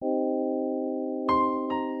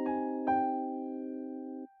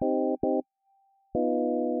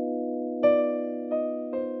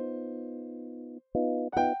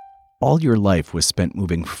All your life was spent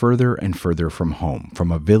moving further and further from home,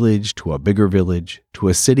 from a village to a bigger village, to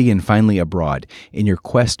a city and finally abroad, in your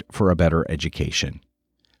quest for a better education.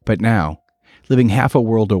 But now, living half a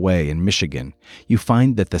world away in Michigan, you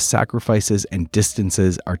find that the sacrifices and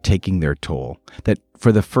distances are taking their toll, that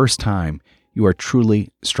for the first time, you are truly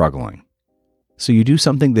struggling. So you do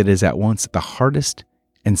something that is at once the hardest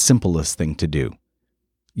and simplest thing to do.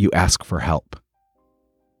 You ask for help.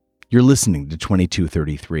 You're listening to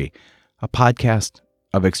 2233, a podcast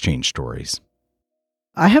of exchange stories.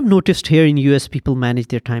 I have noticed here in US people manage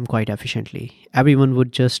their time quite efficiently. Everyone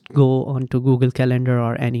would just go onto Google Calendar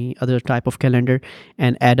or any other type of calendar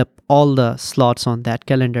and add up all the slots on that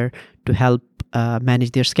calendar to help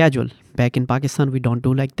manage their schedule. Back in Pakistan, we don't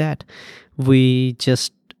do like that. We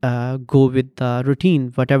just go with the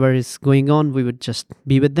routine. Whatever is going on, we would just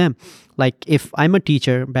be with them. Like if I'm a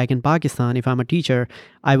teacher back in Pakistan, if I'm a teacher,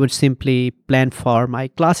 I would simply plan for my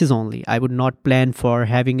classes only. I would not plan for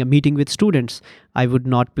having a meeting with students. I would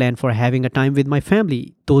not plan for having a time with my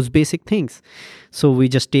family, those basic things. So we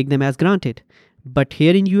just take them as granted. But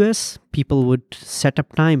here in US, people would set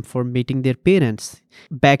up time for meeting their parents.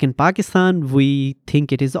 Back in Pakistan, we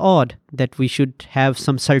think it is odd that we should have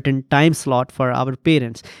some certain time slot for our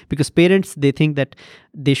parents, because parents, they think that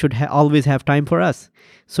they should always have time for us.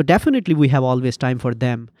 So definitely we have always time for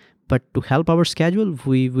them. But to help our schedule,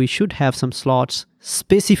 we should have some slots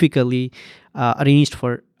specifically arranged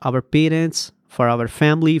for our parents, for our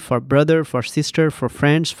family, for brother, for sister, for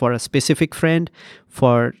friends, for a specific friend,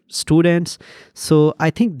 for students. So I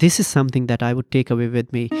think this is something that I would take away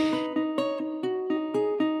with me.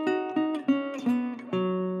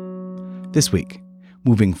 This week,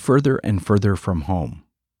 moving further and further from home,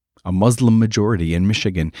 a Muslim majority in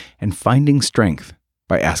Michigan, and finding strength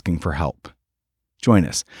by asking for help. Join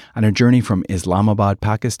us on a journey from Islamabad,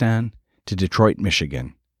 Pakistan to Detroit,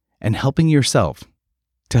 Michigan, and helping yourself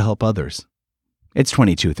to help others. It's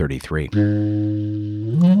 2233.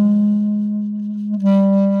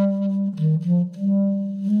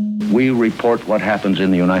 We report what happens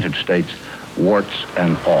in the United States, warts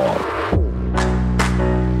and all.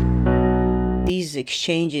 These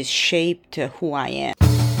exchanges shaped who I am.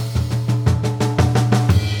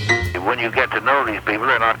 When you get to know these people,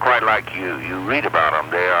 they're not quite like you. You read about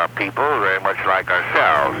them. They are people very much like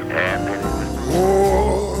ourselves.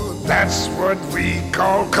 Oh, that's what we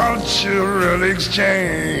call cultural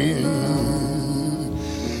exchange.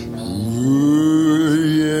 Ooh,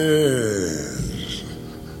 yes.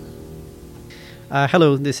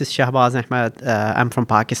 Hello, this is Shahbaz Ahmed. I'm from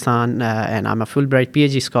Pakistan and I'm a Fulbright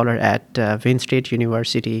PhD scholar at Wayne State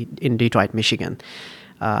University in Detroit, Michigan.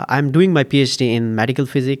 I'm doing my PhD in medical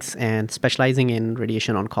physics and specializing in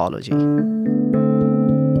radiation oncology.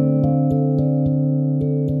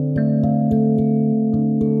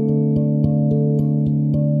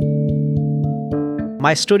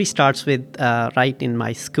 My story starts with right in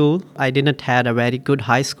my school. I didn't have a very good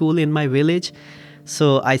high school in my village.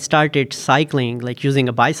 So I started cycling, like using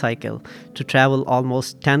a bicycle, to travel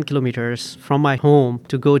almost 10 kilometers from my home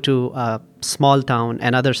to go to a small town,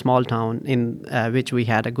 another small town in which we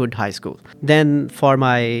had a good high school. Then for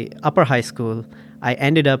my upper high school, I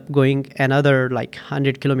ended up going another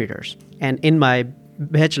 100 kilometers. And in my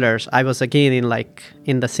bachelor's, I was again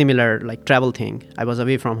in the similar travel thing. I was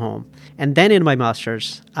away from home. And then in my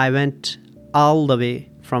master's, I went all the way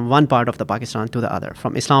from one part of the Pakistan to the other,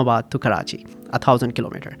 from Islamabad to Karachi, 1,000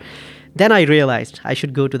 kilometers. Then I realized I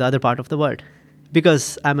should go to the other part of the world.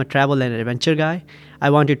 Because I'm a travel and adventure guy, I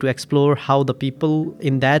wanted to explore how the people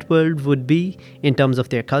in that world would be in terms of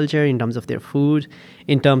their culture, in terms of their food,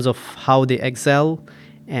 in terms of how they excel.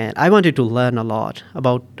 And I wanted to learn a lot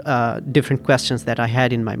about different questions that I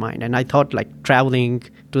had in my mind. And I thought traveling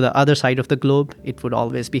to the other side of the globe, it would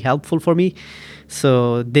always be helpful for me.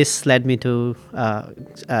 So this led me to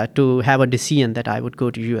have a decision that I would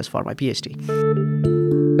go to US for my PhD.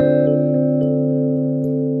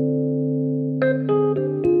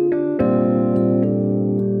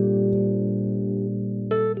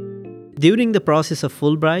 During the process of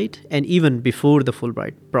Fulbright and even before the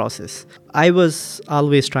Fulbright process, I was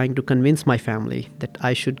always trying to convince my family that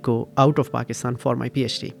I should go out of Pakistan for my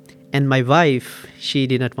PhD. And my wife, she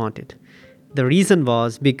did not want it. The reason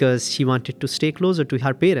was because she wanted to stay closer to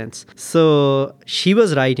her parents. So she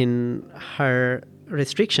was right in her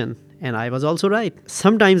restriction, and I was also right.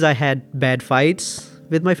 Sometimes I had bad fights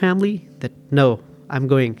with my family that, no, I'm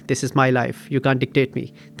going. This is my life. You can't dictate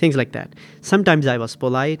me. Things like that. Sometimes I was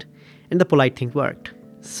polite. And the polite thing worked.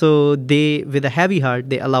 So they, with a heavy heart,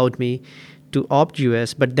 they allowed me to opt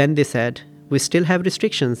US, but then they said, we still have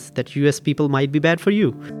restrictions that US people might be bad for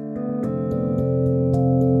you.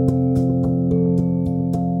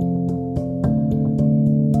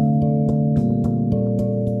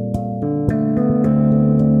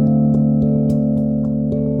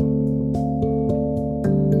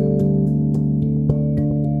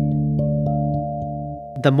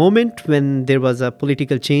 The moment when there was a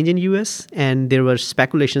political change in US and there were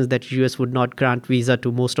speculations that US would not grant visa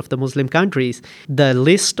to most of the Muslim countries, the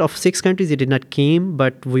list of 6 countries, it did not came,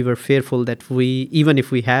 but we were fearful that even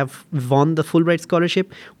if we have won the Fulbright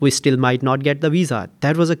scholarship, we still might not get the visa.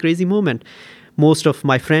 That was a crazy moment. Most of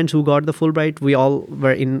my friends who got the Fulbright, we all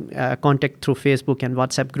were in contact through Facebook and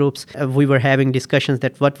WhatsApp groups. We were having discussions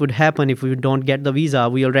that what would happen if we don't get the visa.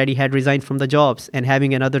 We already had resigned from the jobs, and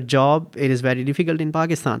having another job, it is very difficult in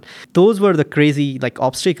Pakistan. Those were the crazy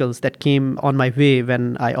obstacles that came on my way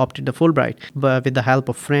when I opted the Fulbright. But with the help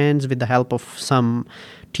of friends, with the help of some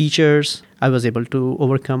teachers, I was able to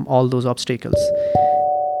overcome all those obstacles.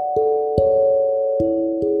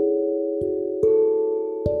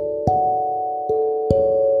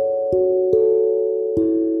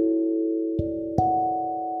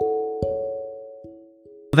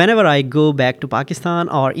 Whenever I go back to Pakistan,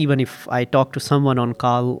 or even if I talk to someone on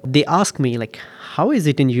call, they ask me how is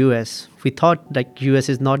it in US? We thought US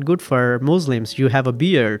is not good for Muslims. You have a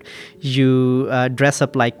beard. You dress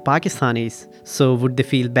up like Pakistanis. So would they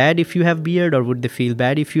feel bad if you have beard, or would they feel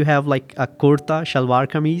bad if you have a kurta, shalwar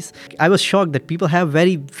kameez? I was shocked that people have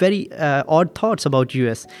very, very odd thoughts about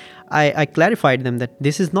US. I clarified them that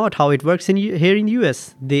this is not how it works here in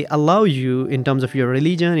US. They allow you, in terms of your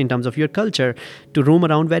religion, in terms of your culture, to roam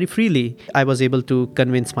around very freely. I was able to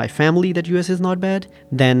convince my family that US is not bad.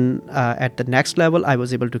 Then at the next level, I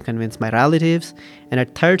was able to convince my relatives. And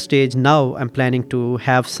at third stage, now I'm planning to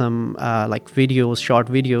have some videos, short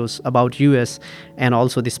videos about US, and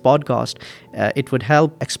also this podcast. It would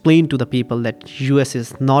help explain to the people that US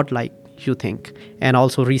is not like you think. And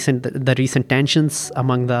also the recent tensions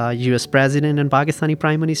among the US president and Pakistani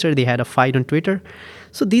prime minister, they had a fight on Twitter.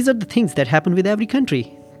 So these are the things that happen with every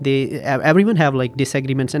country. Everyone have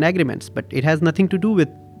disagreements and agreements, but it has nothing to do with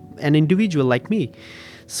an individual like me.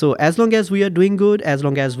 So as long as we are doing good, as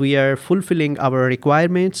long as we are fulfilling our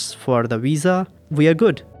requirements for the visa, we are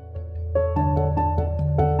good.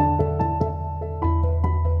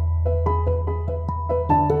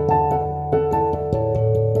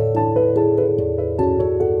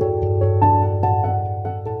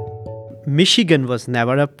 Michigan was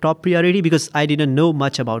never a top priority because I didn't know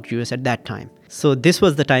much about US at that time. So this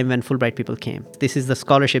was the time when Fulbright people came. This is the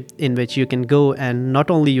scholarship in which you can go and not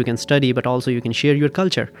only you can study, but also you can share your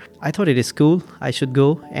culture. I thought it is cool. I should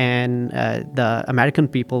go. And the American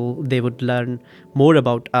people, they would learn more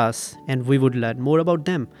about us and we would learn more about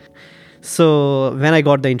them. So when I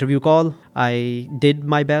got the interview call, I did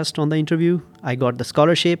my best on the interview. I got the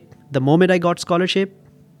scholarship. The moment I got scholarship,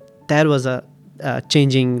 that was a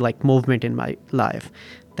changing movement in my life,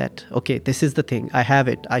 that okay, this is the thing, I have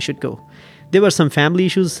it, I should go. There were some family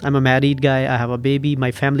issues. I'm a married guy, I have a baby. My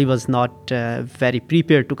family was not very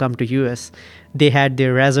prepared to come to US. They had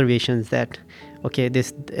their reservations that okay,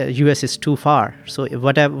 this US is too far, so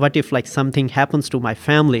what if something happens to my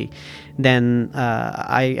family, then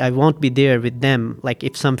I won't be there with them.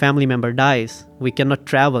 If some family member dies, we cannot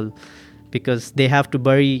travel because they have to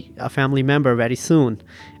bury a family member very soon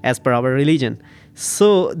as per our religion.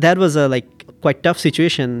 So that was a quite tough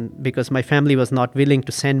situation because my family was not willing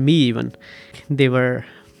to send me even. They were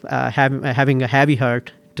having a heavy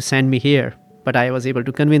heart to send me here, but I was able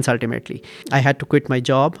to convince ultimately. I had to quit my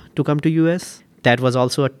job to come to US. That was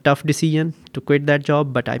also a tough decision to quit that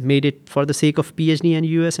job, but I made it for the sake of PhD and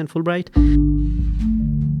US and Fulbright.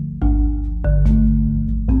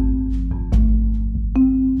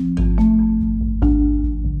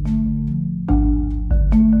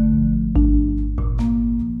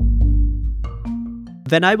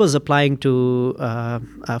 When I was applying to a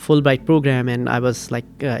Fulbright program, and I was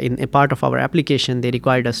in a part of our application, they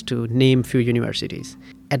required us to name few universities.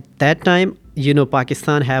 At that time,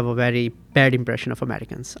 Pakistan have a very bad impression of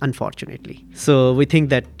Americans, unfortunately. So we think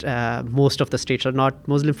that most of the states are not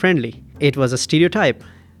Muslim friendly. It was a stereotype.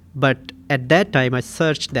 But at that time, I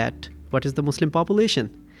searched that what is the Muslim population?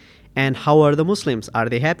 And how are the Muslims? Are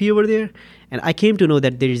they happy over there? And I came to know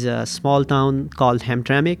that there is a small town called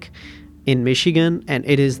Hamtramck in Michigan, and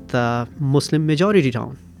it is the Muslim majority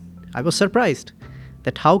town. I was surprised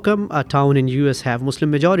that how come a town in US have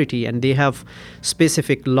Muslim majority and they have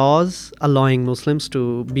specific laws allowing Muslims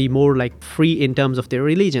to be more free in terms of their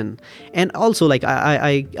religion. And also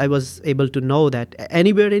I was able to know that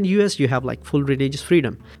anywhere in US you have full religious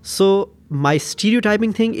freedom. So my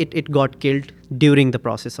stereotyping thing, it got killed during the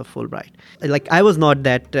process of Fulbright. I was not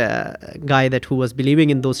that guy who was believing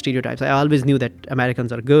in those stereotypes. I always knew that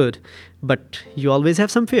Americans are good, but you always have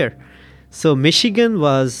some fear. So Michigan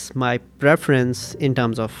was my preference in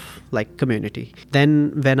terms of community.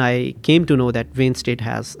 Then when I came to know that Wayne State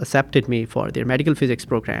has accepted me for their medical physics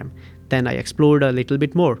program, then I explored a little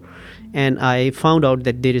bit more, and I found out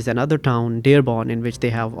that there is another town, Dearborn, in which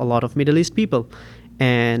they have a lot of Middle East people,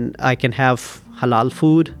 and I can have halal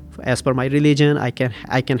food as per my religion. I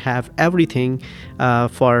can have everything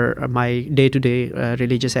for my day-to-day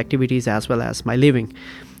religious activities as well as my living.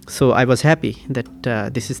 So I was happy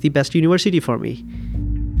that this is the best university for me.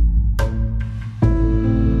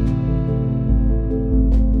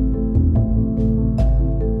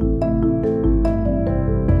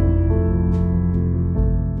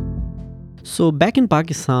 So back in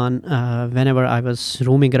Pakistan, whenever I was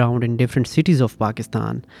roaming around in different cities of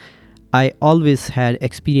Pakistan, I always had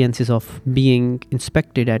experiences of being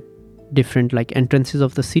inspected at different like entrances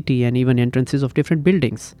of the city and even entrances of different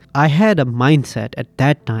buildings. I had a mindset at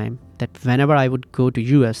that time that whenever I would go to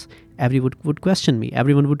US, everyone would question me.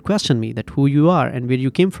 Everyone would question me that who you are and where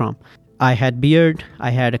you came from. I had beard, I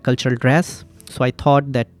had a cultural dress. So I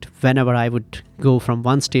thought that whenever I would go from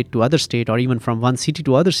one state to other state or even from one city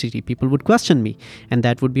to other city, people would question me, and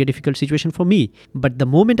that would be a difficult situation for me. But the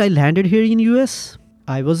moment I landed here in US,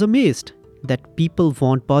 I was amazed that people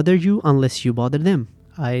won't bother you unless you bother them.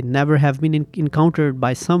 I never have been encountered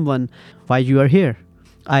by someone while you are here.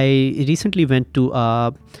 I recently went to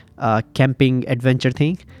a camping adventure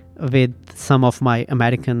thing with some of my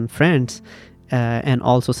American friends and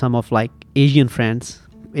also some of like Asian friends.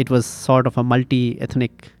 It was sort of a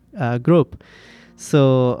multi-ethnic group.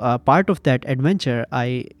 So part of that adventure,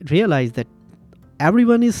 I realized that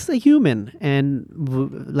everyone is a human and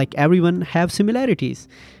like everyone have similarities.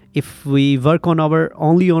 If we work on our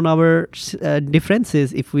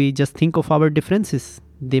differences, if we just think of our differences,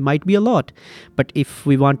 they might be a lot. But if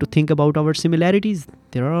we want to think about our similarities,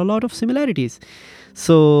 there are a lot of similarities.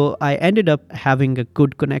 So I ended up having a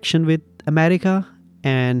good connection with America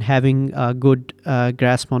and having a good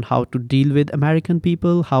grasp on how to deal with American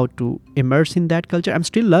people, how to immerse in that culture. I'm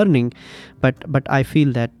still learning, but I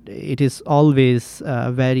feel that it is always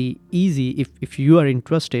very easy if you are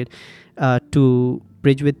interested to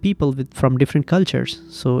bridge with people from different cultures.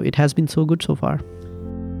 So it has been so good so far.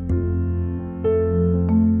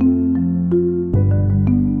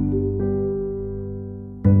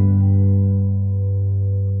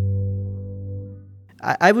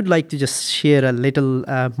 I would like to just share a little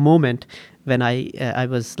moment when I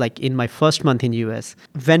was like in my first month in US.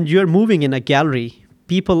 When you're moving in a gallery,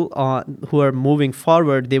 people who are moving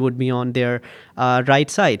forward, they would be on their right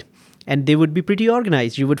side. And they would be pretty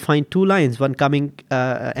organized. You would find two lines, one coming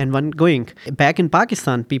and one going. Back in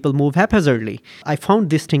Pakistan, people move haphazardly. I found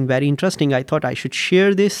this thing very interesting. I thought I should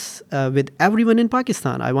share this with everyone in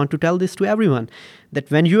Pakistan. I want to tell this to everyone, that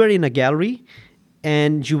when you are in a gallery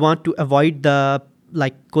and you want to avoid the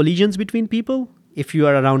collisions between people, if you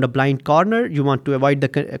are around a blind corner, you want to avoid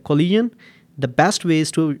the collision, the best way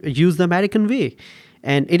is to use the American way.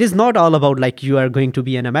 And it is not all about like you are going to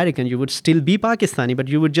be an American. You would still be Pakistani, but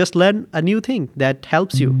you would just learn a new thing that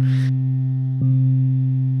helps you.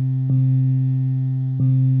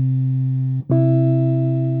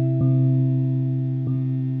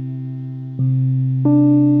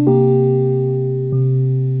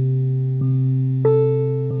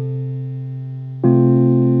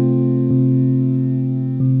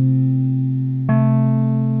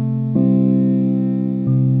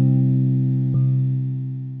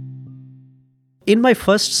 In my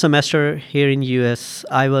first semester here in US,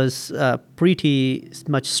 I was pretty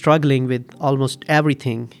much struggling with almost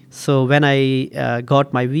everything. So when I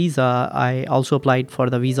got my visa, I also applied for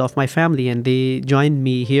the visa of my family, and they joined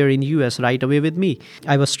me here in US right away with me.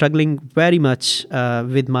 I was struggling very much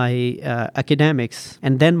with my academics,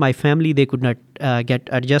 and then my family, they could not get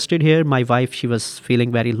adjusted here. My wife, she was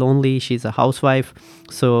feeling very lonely. She's a housewife.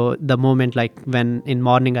 So the moment when in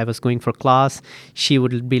morning I was going for class, she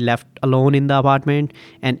would be left alone in the apartment,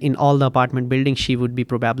 and in all the apartment buildings, she would be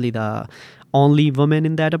probably the only woman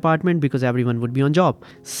in that apartment because everyone would be on job.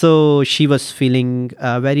 So she was feeling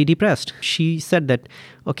very depressed. She said that,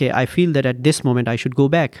 okay, I feel that at this moment I should go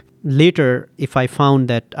back. Later, if I found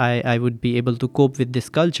that I would be able to cope with this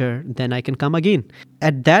culture, then I can come again.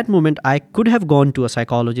 At that moment, I could have gone to a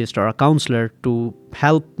psychologist or a counselor to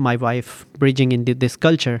help my wife bridging into this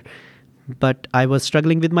culture, but I was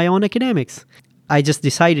struggling with my own academics. I just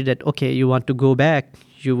decided that, okay, you want to go back,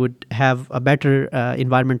 you would have a better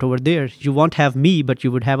environment over there. You won't have me, but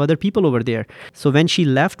you would have other people over there. So when she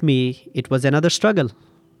left me, it was another struggle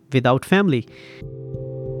without family.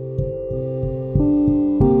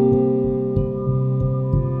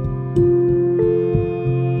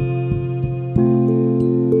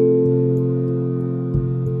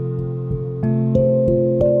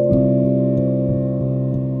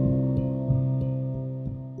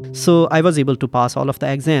 So I was able to pass all of the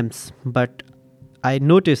exams, but I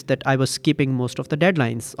noticed that I was skipping most of the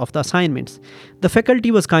deadlines of the assignments. The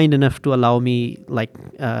faculty was kind enough to allow me,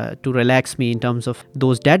 to relax me in terms of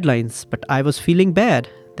those deadlines, but I was feeling bad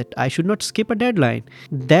that I should not skip a deadline.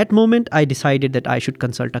 That moment, I decided that I should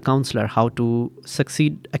consult a counselor how to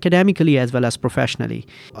succeed academically as well as professionally.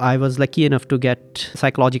 I was lucky enough to get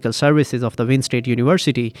psychological services of the Wayne State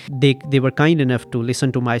University. They were kind enough to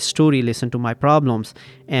listen to my story, listen to my problems,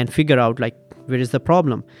 and figure out where is the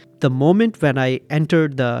problem. The moment when I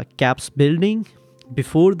entered the CAPS building,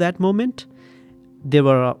 before that moment, there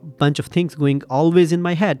were a bunch of things going always in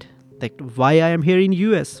my head. Like why I am here in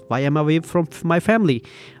US, why I'm away from my family.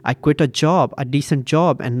 I quit a job, a decent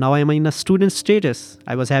job, and now I'm in a student status.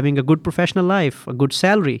 I was having a good professional life, a good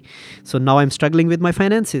salary. So now I'm struggling with my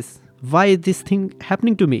finances. Why is this thing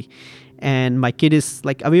happening to me? And my kid is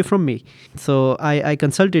away from me. So I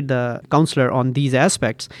consulted the counselor on these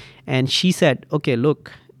aspects, and she said, okay,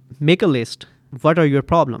 look, make a list. What are your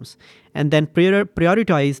problems? And then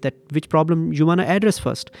prioritize that which problem you want to address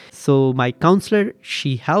first. So my counselor,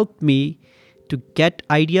 she helped me to get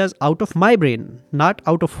ideas out of my brain, not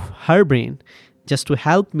out of her brain, just to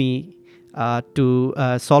help me to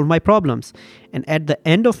solve my problems. And at the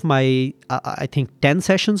end of my, I think, 10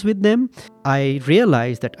 sessions with them, I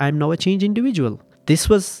realized that I'm now a changed individual. This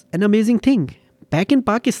was an amazing thing. Back in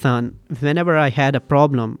Pakistan, whenever I had a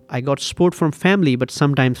problem, I got support from family, but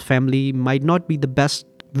sometimes family might not be the best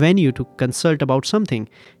venue to consult about something.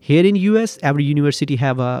 Here in US, every university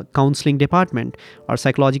have a counseling department or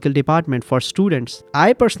psychological department for students.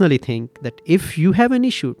 I personally think that if you have an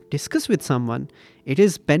issue, discuss with someone. It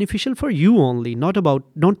is beneficial for you only,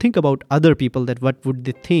 don't think about other people, that what would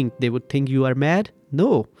they think? They would think you are mad?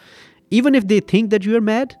 No. Even if they think that you are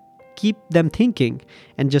mad, keep them thinking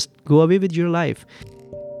and just go away with your life.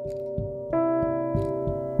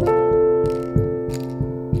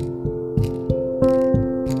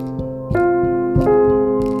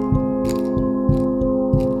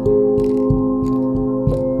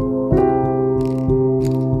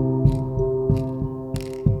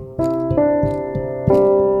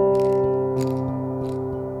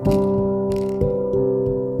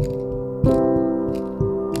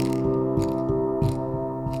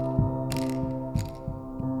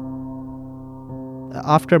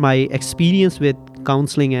 After my experience with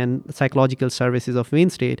counseling and psychological services of Wayne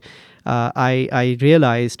State, I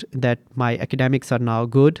realized that my academics are now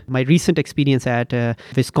good. My recent experience at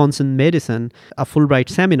Wisconsin Medicine, a Fulbright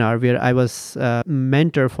seminar where I was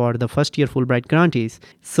mentor for the first year Fulbright grantees.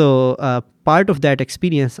 So part of that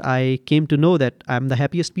experience, I came to know that I'm the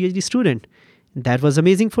happiest PhD student. That was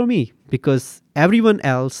amazing for me because everyone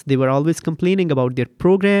else, they were always complaining about their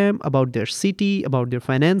program, about their city, about their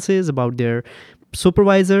finances, about their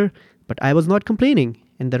supervisor, but I was not complaining.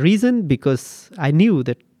 And the reason, because I knew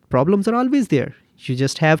that problems are always there. You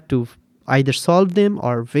just have to either solve them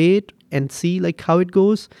or wait and see how it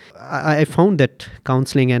goes. I found that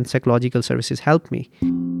counseling and psychological services helped me.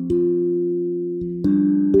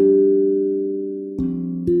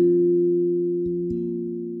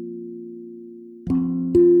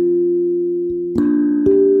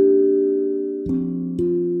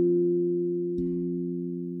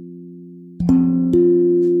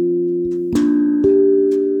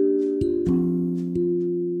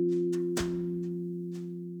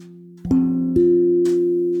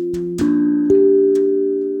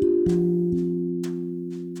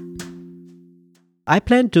 I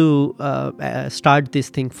plan to start this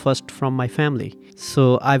thing first from my family.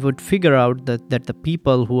 So I would figure out that the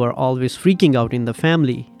people who are always freaking out in the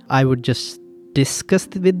family, I would just discuss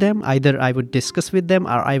with them. Either I would discuss with them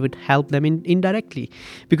or I would help them indirectly.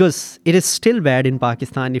 Because it is still bad in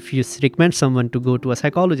Pakistan if you recommend someone to go to a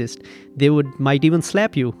psychologist. They might even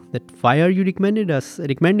slap you. That why are you recommending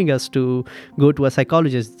us to go to a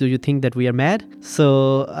psychologist? Do you think that we are mad?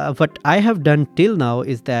 So what I have done till now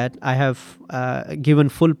is that I have given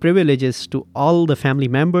full privileges to all the family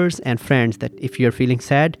members and friends that if you're feeling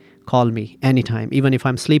sad, call me anytime. Even if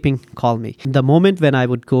I'm sleeping, call me. The moment when I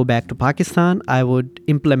would go back to Pakistan, I would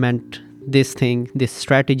implement this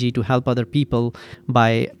strategy to help other people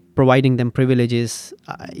by providing them privileges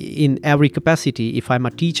in every capacity. If I'm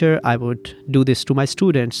a teacher, I would do this to my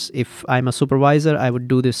students. If I'm a supervisor, I would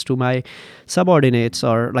do this to my subordinates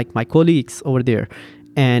or my colleagues over there.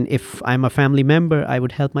 And if I'm a family member, I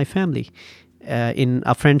would help my family. In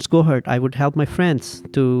a friend's cohort, I would help my friends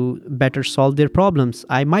to better solve their problems.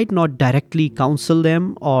 I might not directly counsel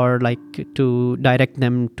them or to direct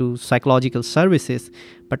them to psychological services,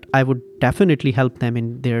 but I would definitely help them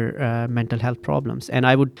in their mental health problems. And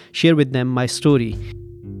I would share with them my story.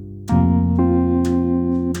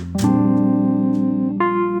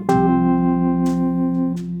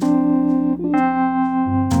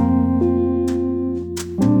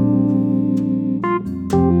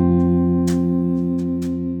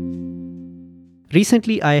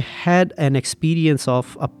 Recently, I had an experience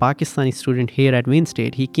of a Pakistani student here at Wayne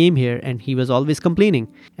State. He came here and he was always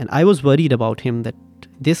complaining. And I was worried about him that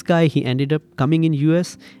this guy, he ended up coming in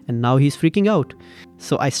US and now he's freaking out.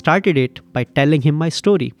 So I started it by telling him my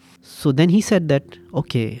story. So then he said that,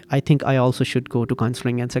 okay, I think I also should go to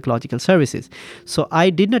counseling and psychological services. So I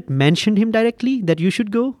did not mention him directly that you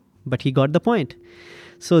should go, but he got the point.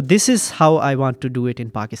 So this is how I want to do it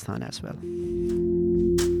in Pakistan as well.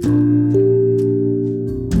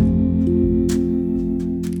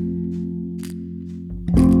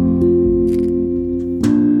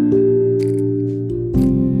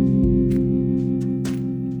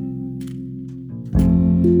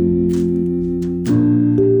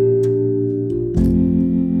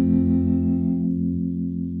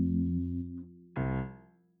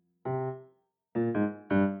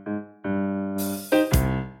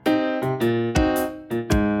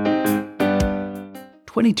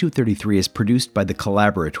 2233 is produced by the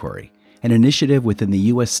Collaboratory, an initiative within the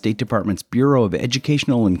U.S. State Department's Bureau of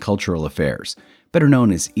Educational and Cultural Affairs, better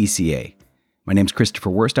known as ECA. My name's Christopher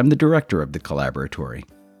Wurst. I'm the director of the Collaboratory.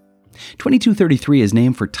 2233 is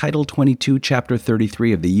named for Title 22, Chapter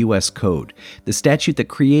 33 of the U.S. Code, the statute that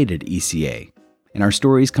created ECA. And our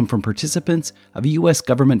stories come from participants of U.S.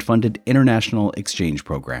 government-funded international exchange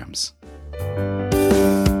programs.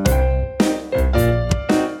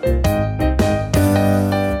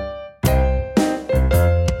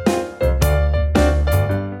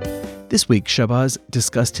 This week, Shahbaz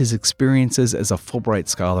discussed his experiences as a Fulbright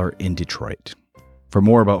scholar in Detroit. For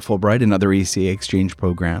more about Fulbright and other ECA exchange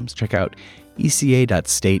programs, check out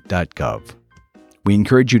eca.state.gov. We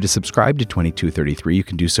encourage you to subscribe to 2233. You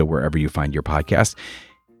can do so wherever you find your podcast.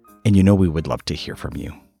 And you know we would love to hear from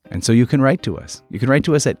you. And so you can write to us. You can write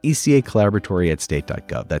to us at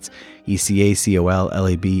ecacollaboratory@state.gov. That's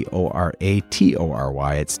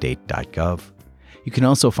ecacollaboratory@state.gov. You can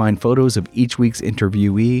also find photos of each week's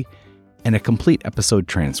interviewee and a complete episode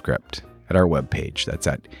transcript at our webpage. That's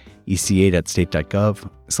at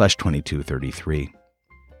eca.state.gov/2233.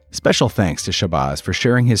 Special thanks to Shahbaz for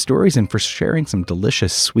sharing his stories and for sharing some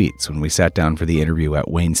delicious sweets when we sat down for the interview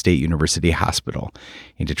at Wayne State University Hospital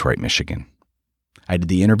in Detroit, Michigan. I did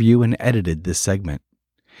the interview and edited this segment.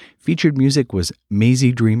 Featured music was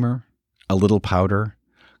Maisie Dreamer, A Little Powder,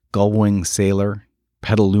 Gullwing Sailor,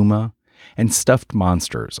 Petaluma, and Stuffed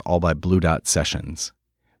Monsters, all by Blue Dot Sessions.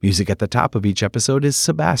 Music at the top of each episode is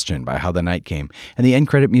Sebastian by How the Night Came, and the end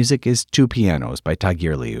credit music is Two Pianos by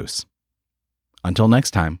Tagir Lius. Until next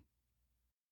time,